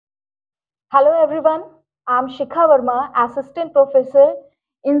Hello everyone, I'm Shikha Verma, Assistant Professor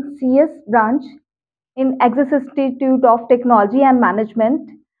in CS branch in Axis Institute of Technology and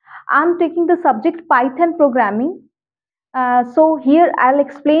Management. I'm taking the subject Python programming. So here I'll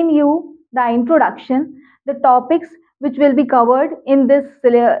explain you the introduction, the topics which will be covered in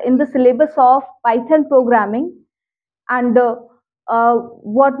in the syllabus of Python programming, and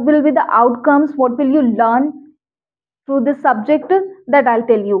what will be the outcomes, what will you learn through this subject that I'll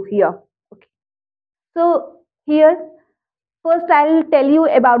tell you here. Okay. So here first, I'll tell you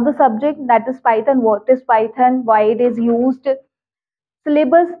about the subject, that is Python. What is Python? Why it is used?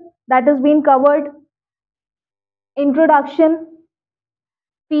 Syllabus that has been covered. Introduction,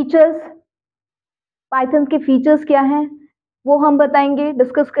 features, Python के features क्या हैं वो हम बताएंगे,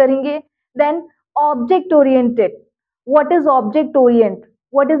 discuss करेंगे. Then object oriented. What is object oriented?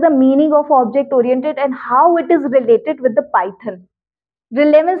 What is the meaning of object oriented and how it is related with the Python?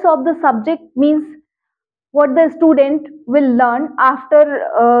 Relevance of the subject means what the student will learn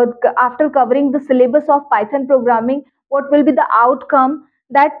after covering the syllabus of Python programming. What will be the outcome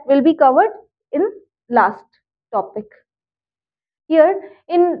that will be covered in last topic. Here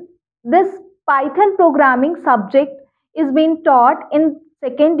in this Python programming subject is being taught in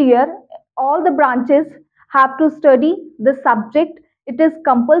second year. All the branches have to study the subject. It is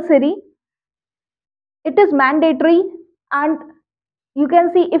compulsory, it is mandatory, and you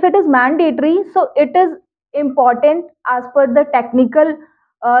can see if it is mandatory, so it is important as per the technical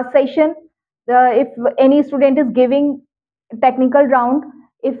session. If any student is giving technical round,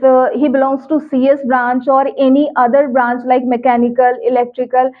 if he belongs to CS branch or any other branch like mechanical,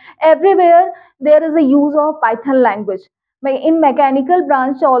 electrical, everywhere there is a use of Python language. In mechanical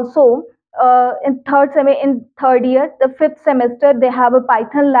branch also, in third year, the fifth semester, they have a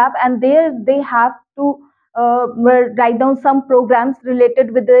Python lab, and there they have to write down some programs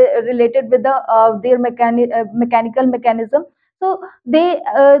related with their mechanical mechanism. So they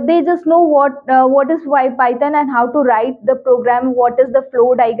just know what is why Python and how to write the program, what is the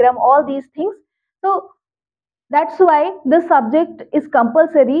flow diagram, all these things. So that's why this subject is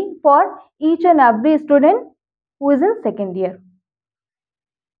compulsory for each and every student who is in second year.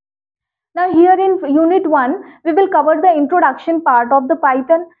 Now here in unit 1, we will cover the introduction part of the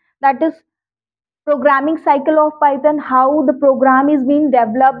Python, that is programming cycle of Python, how the program is being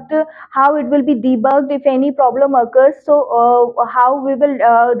developed, how it will be debugged if any problem occurs. So how we will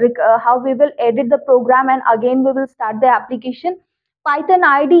edit the program, and again we will start the application. Python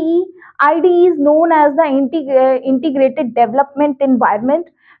IDE. IDE is known as the integrated development environment,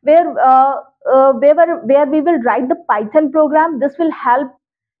 where we will write the Python program. This will help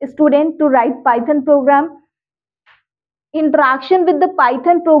student to write Python program. Interaction with the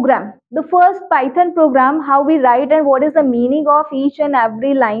Python program. The first Python program, how we write and what is the meaning of each and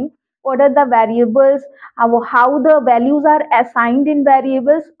every line, what are the variables, how the values are assigned in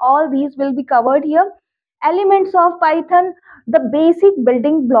variables, all these will be covered here. Elements of Python, the basic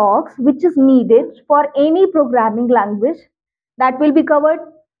building blocks which is needed for any programming language, that will be covered.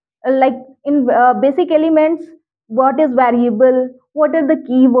 Like in basic elements, what is variable, what are the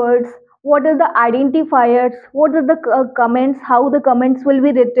keywords, what are the identifiers, what are the comments, how the comments will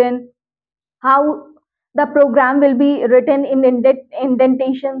be written, how the program will be written in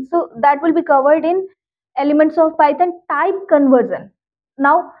indentation. So that will be covered in elements of Python. Type conversion.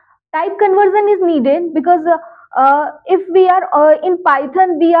 Now type conversion is needed because if we are in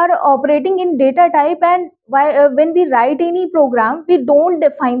Python, we are operating in data type, and when we write any program, we don't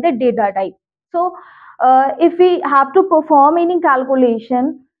define the data type. So if we have to perform any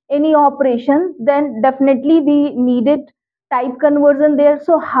calculation, any operation, then definitely we needed type conversion there.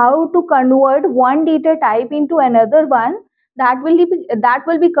 So how to convert one data type into another one, that will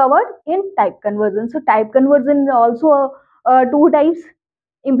be covered in type conversion. So type conversion is also two types: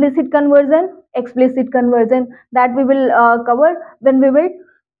 implicit conversion, explicit conversion, that we will cover when we will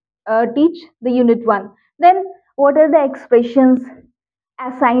teach the unit 1. Then what are the expressions?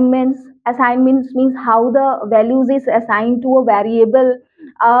 Assignments. Assignments means how the values is assigned to a variable,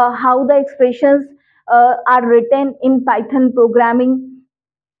 how the expressions are written in Python programming.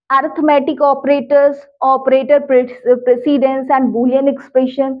 Arithmetic operators, precedence, and Boolean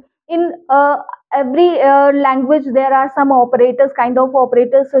expression. In every language, there are some operators, kind of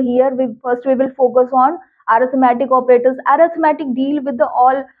operators. So here we will focus on arithmetic operators. Arithmetic deal with the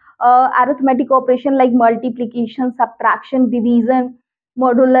all arithmetic operation like multiplication, subtraction, division,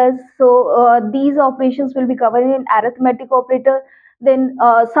 modulus. So these operations will be covered in arithmetic operator. Then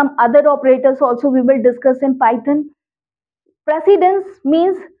some other operators also we will discuss in Python. Precedence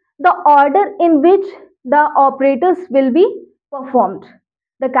means the order in which the operators will be performed.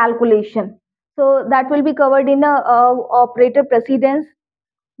 the calculation. So that will be covered in a operator precedence,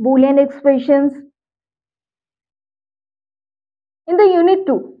 Boolean expressions. In the unit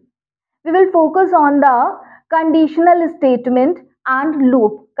 2, we will focus on the conditional statement and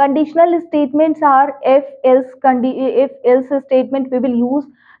loop. Conditional statements are if else statement we will use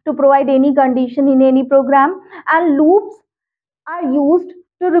to provide any condition in any program, and loops are used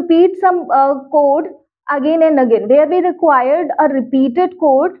to repeat some code again and again. Where we required a repeated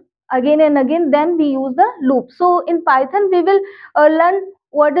code again and again, then we use the loop. So in Python, we will learn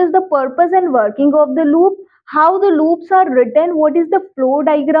what is the purpose and working of the loop, how the loops are written, what is the flow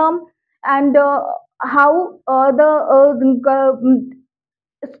diagram, and how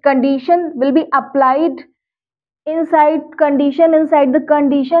condition will be applied inside the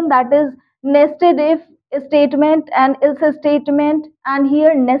condition, that is nested if statement and else statement, and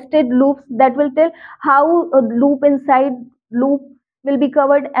here nested loops that will tell how a loop inside loop will be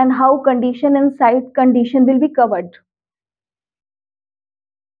covered and how condition inside condition will be covered.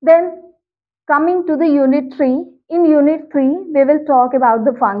 Then coming to the unit 3, in unit 3 we will talk about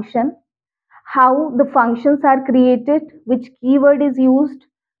the function, how the functions are created, which keyword is used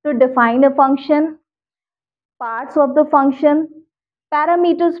to define a function, parts of the function,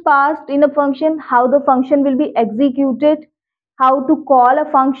 parameters passed in a function, how the function will be executed, how to call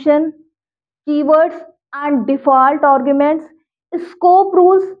a function, keywords and default arguments. Scope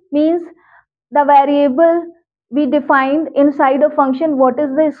rules means the variable we defined inside a function, what is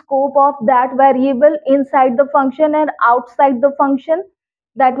the scope of that variable inside the function and outside the function,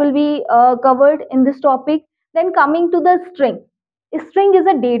 that will be covered in this topic. Then coming to the string. String is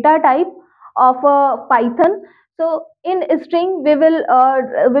a data type of Python. So in string we will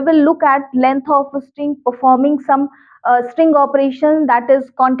look at length of a string, performing some string operation, that is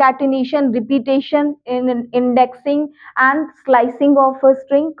concatenation, repetition in indexing and slicing of a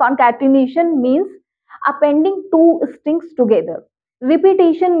string. Concatenation means appending two strings together.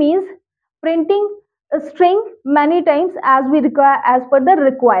 Repetition means printing a string many times as we require, as per the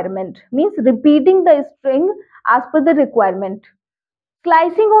requirement, means repeating the string as per the requirement.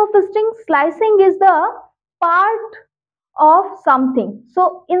 Slicing of a string, slicing is the part of something.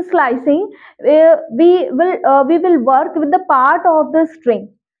 So in slicing we will work with the part of the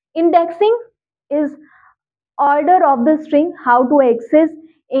string. Indexing is order of the string, how to access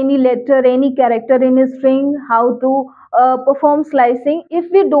any letter, any character in a string, how to perform slicing.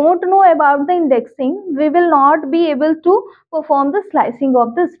 If we don't know about the indexing, we will not be able to perform the slicing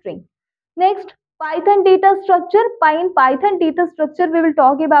of the string. Next, Python data structure. In Python data structure, we will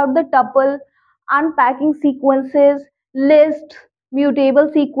talk about the tuple, unpacking sequences, lists, mutable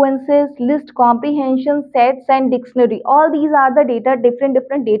sequences, list comprehension, sets, and dictionary. All these are the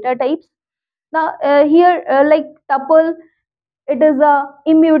different data types. Now, here, like tuple, it is a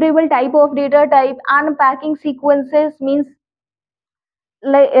immutable type of data type. Unpacking sequences means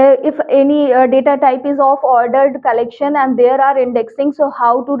like if any data type is of ordered collection and there are indexing, so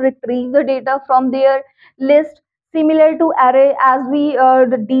how to retrieve the data from their list. Similar to array, as we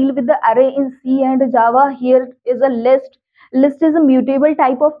deal with the array in C and Java, here is a list. List is a mutable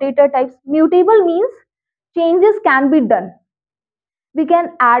type of data types. Mutable means changes can be done, we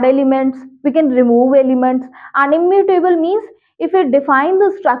can add elements, we can remove elements. And immutable means if we define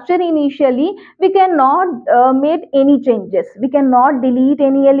the structure initially, we cannot make any changes, we cannot delete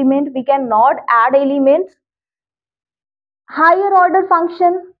any element, we cannot add elements. Higher order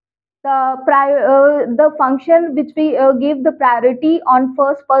function, the function which we give the priority on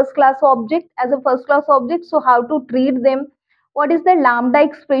first class object as a first class object, so how to treat them, what is the lambda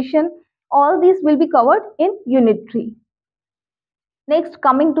expression, all these will be covered in unit 3. Next,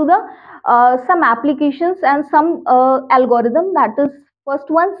 coming to the some applications and some algorithm, that is first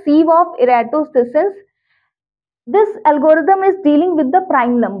one, sieve of eratosthesis. This algorithm is dealing with the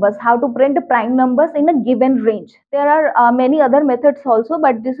prime numbers, how to print prime numbers in a given range. There are many other methods also,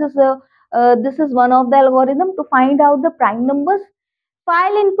 but this is one of the algorithm to find out the prime numbers.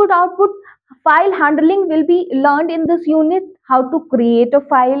 File input output, file handling will be learned in this unit, how to create a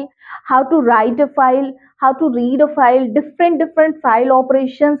file, how to write a file, how to read a file, different file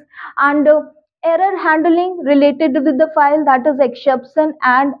operations, and error handling related with the file, that is exception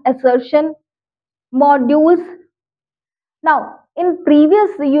and assertion, modules. Now, in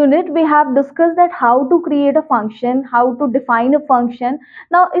previous unit, we have discussed that how to create a function, how to define a function.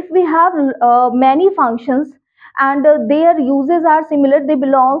 Now, if we have many functions and their uses are similar, they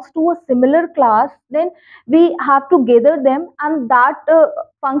belongs to a similar class, then we have to gather them, and that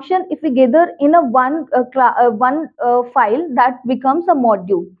function, if we gather in a one file, that becomes a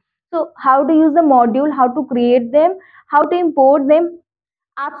module. So, how to use the module, how to create them, how to import them,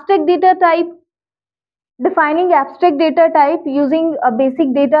 Abstract data type, defining abstract data type using a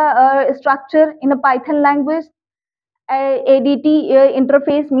basic data structure in a Python language. ADT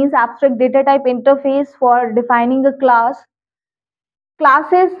interface means abstract data type interface for defining a class.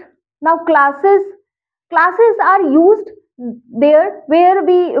 Classes. Now classes are used there where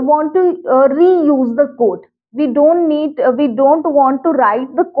we want to reuse the code. We don't want to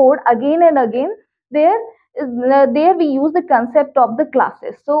write the code again and again. There we use the concept of the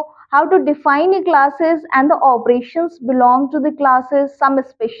classes. So how to define a classes and the operations belong to the classes, some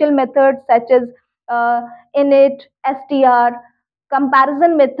special methods such as init, str,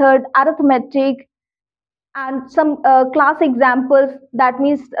 comparison method, arithmetic, and some class examples. That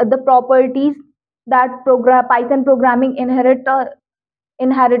means the properties that Python programming inheritance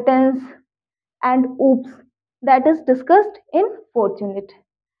and oops, that is discussed in fourth unit.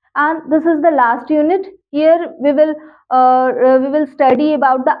 And this is the last unit. Here we will study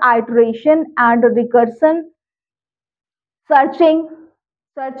about the iteration and recursion, searching,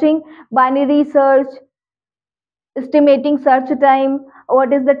 binary search, estimating search time,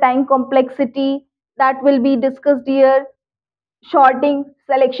 what is the time complexity, that will be discussed here. Sorting,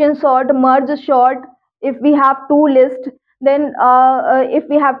 selection sort, merge sort. If we have two lists, then if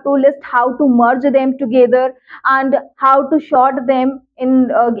we have two lists, how to merge them together and how to sort them in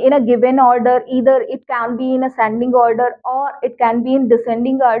a given order. Either it can be in ascending order or it can be in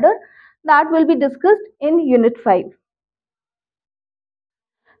descending order. That will be discussed in unit 5.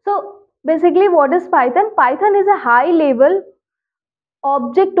 So basically, what is Python? Python is a high level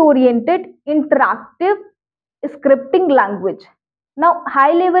object oriented interactive scripting language. Now,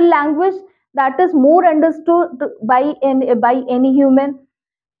 high level language that is more understood by any human,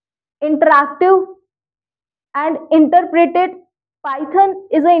 interactive and interpreted. Python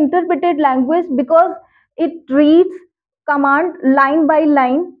is an interpreted language because it reads command line by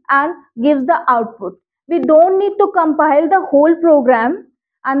line and gives the output. We don't need to compile the whole program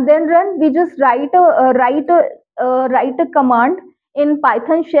and then run. We just write a command in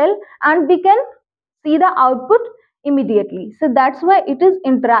Python shell and we can see the output immediately. So that's why it is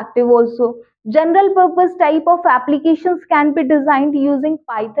interactive also. General purpose type of applications can be designed using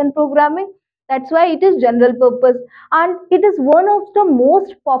Python programming. That's why it is general purpose, and it is one of the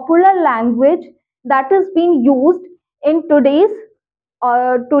most popular language that is being used in today's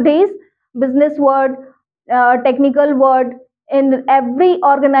business world, technical world. In every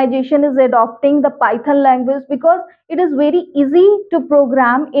organization is adopting the Python language because it is very easy to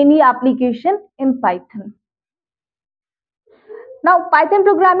program any application in Python. Now, Python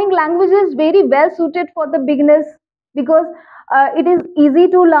programming language is very well suited for the beginners because it is easy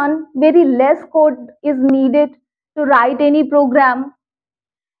to learn, very less code is needed to write any program.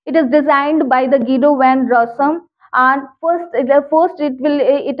 It is designed by the Guido van Rossum, and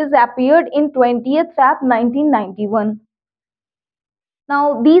it is appeared in 20th Feb 1991.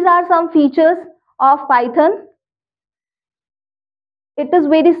 Now, these are some features of Python. It is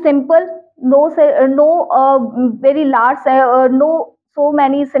very simple, no very large no so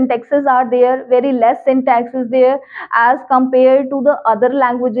many syntaxes are there, very less syntax is there as compared to the other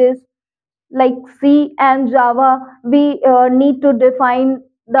languages like C and Java. We need to define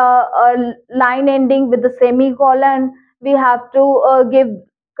the line ending with the semicolon. We have to give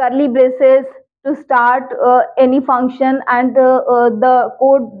curly braces to start any function, and the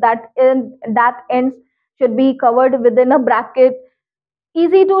code that ends should be covered within a bracket.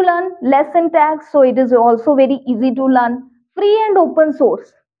 Easy to learn, less syntax, so it is also very easy to learn. Free and open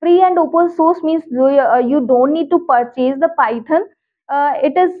source. Free and open source means you don't need to purchase the Python.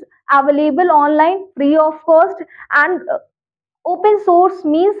 It is available online free of cost. And open source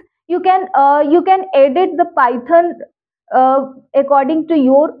means you can edit the Python according to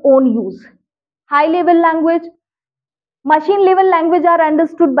your own use. High level language. Machine level language are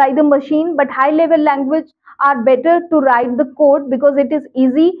understood by the machine, but high level language are better to write the code because it is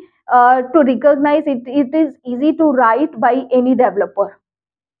easy to recognize. It is easy to write by any developer.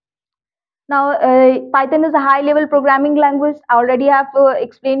 Now, Python is a high level programming language. I already have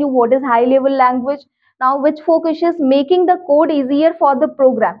explained you what is high level language. Now, which focuses making the code easier for the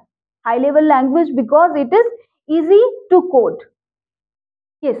program. High level language because it is easy to code.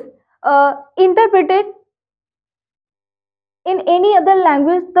 Yes, interpreted. In any other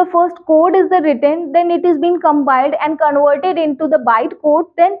language, the first code is the written, then it is being compiled and converted into the byte code,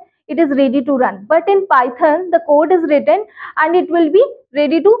 then it is ready to run. But in Python, the code is written and it will be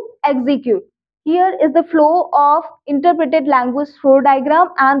ready to execute. Here is the flow of interpreted language flow diagram,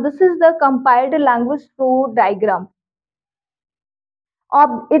 and this is the compiled language flow diagram.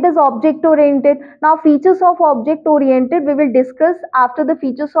 It is object oriented. Now features of object oriented we will discuss after the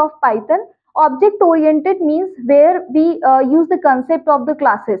features of Python. Object oriented means where we use the concept of the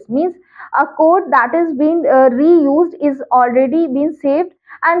classes, means a code that is being reused is already been saved,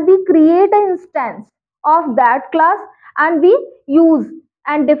 and we create an instance of that class, and we use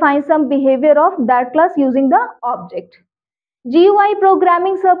and define some behavior of that class using the object. GUI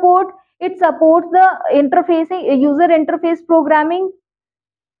programming support, it supports the interfacing user interface programming.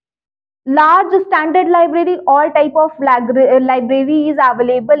 Large standard library, all type of library is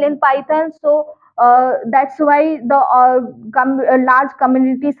available in Python, so that's why the large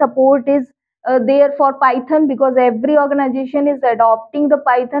community support is there for Python, because every organization is adopting the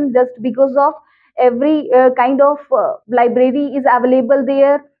Python just because of every kind of library is available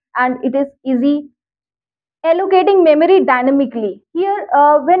there, and it is easy. Allocating memory dynamically. Here,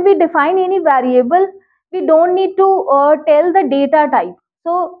 when we define any variable, we don't need to tell the data type.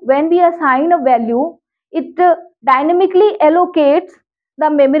 So when we assign a value, it dynamically allocates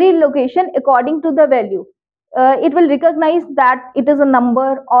the memory location according to the value. It will recognize that it is a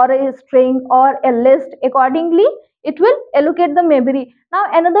number or a string or a list. Accordingly, it will allocate the memory. Now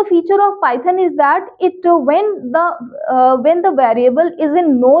another feature of Python is that it when the variable is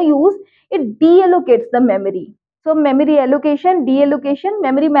in no use, it deallocates the memory. So memory allocation, deallocation,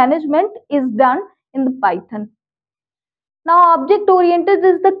 memory management is done in the Python. Now object oriented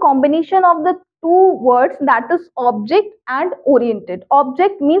is the combination of the two words, that is object and oriented.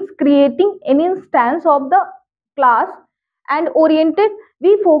 Object means creating an instance of the class, and oriented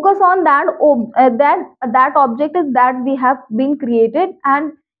we focus on that object is that we have been created,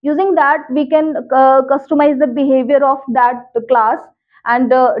 and using that we can customize the behavior of that class, and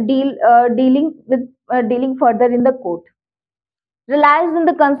dealing further in the code. Relies in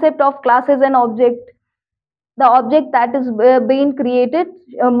the concept of classes and object. The object that is being created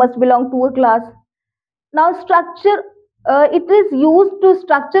must belong to a class. Now structure, it is used to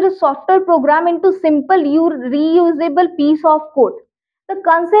structure a software program into simple reusable piece of code. The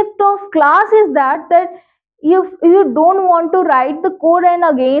concept of class is that you don't want to write the code and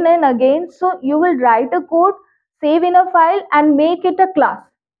again, so you will write a code, save in a file, and make it a class.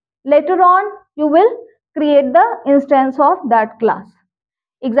 Later on you will create the instance of that class.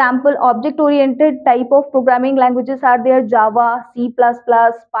 Example, object oriented type of programming languages are there: Java, C++,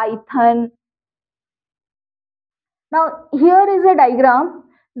 Python. Now here is a diagram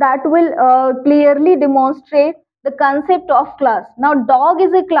that will clearly demonstrate the concept of class. Now dog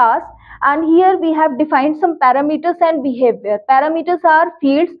is a class, and here we have defined some parameters and behavior. Parameters are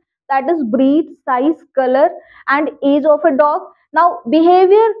fields, that is breed, size, color, and age of a dog. Now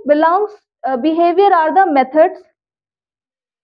behavior are the methods